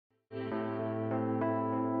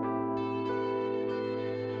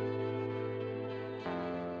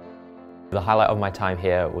The highlight of my time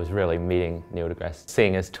here was really meeting Neil deGrasse,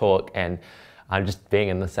 seeing his talk, and just being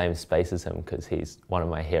in the same space as him because he's one of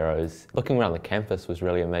my heroes. Looking around the campus was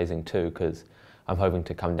really amazing too because I'm hoping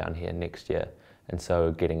to come down here next year, and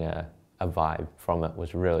so getting a vibe from it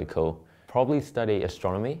was really cool. Probably study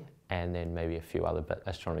astronomy and then maybe a few other bits.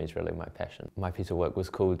 Astronomy is really my passion. My piece of work was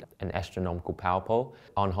called An Astronomical Power Pole.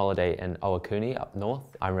 On holiday in Owakuni up north,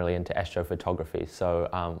 I'm really into astrophotography,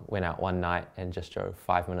 so went out one night and just drove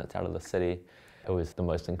 5 minutes out of the city. It was the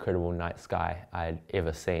most incredible night sky I'd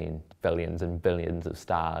ever seen. Billions and billions of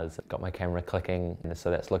stars. Got my camera clicking, and so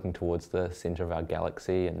that's looking towards the centre of our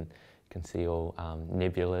galaxy, and you can see all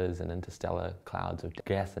nebulas and interstellar clouds of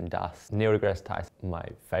gas and dust. Neil deGrasse Tyson, my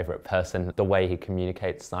favourite person. The way he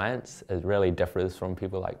communicates science, it really differs from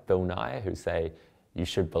people like Bill Nye, who say, you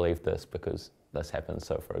should believe this because this happens.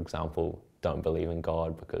 So for example, don't believe in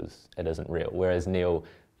God because it isn't real. Whereas Neil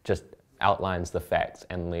just outlines the facts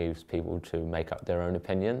and leaves people to make up their own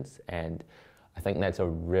opinions. And I think that's a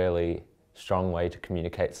really strong way to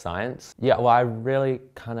communicate science. Yeah, well, I'm really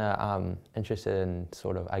kind of interested in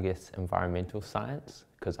sort of, I guess, environmental science,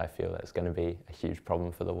 because I feel that's going to be a huge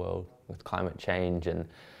problem for the world with climate change, and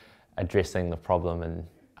addressing the problem and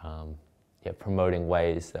yeah, promoting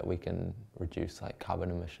ways that we can reduce like carbon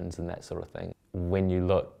emissions and that sort of thing. When you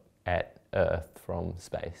look at Earth from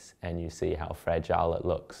space and you see how fragile it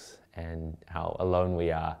looks and how alone we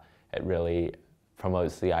are, it really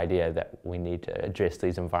promotes the idea that we need to address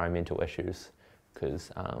these environmental issues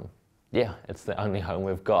because, yeah, it's the only home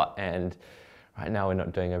we've got, and right now we're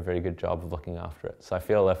not doing a very good job of looking after it. So I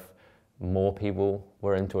feel if more people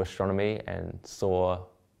were into astronomy and saw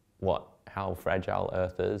how fragile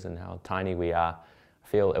Earth is and how tiny we are, I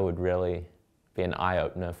feel it would really be an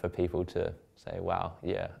eye-opener for people to say, wow,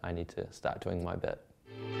 yeah, I need to start doing my bit.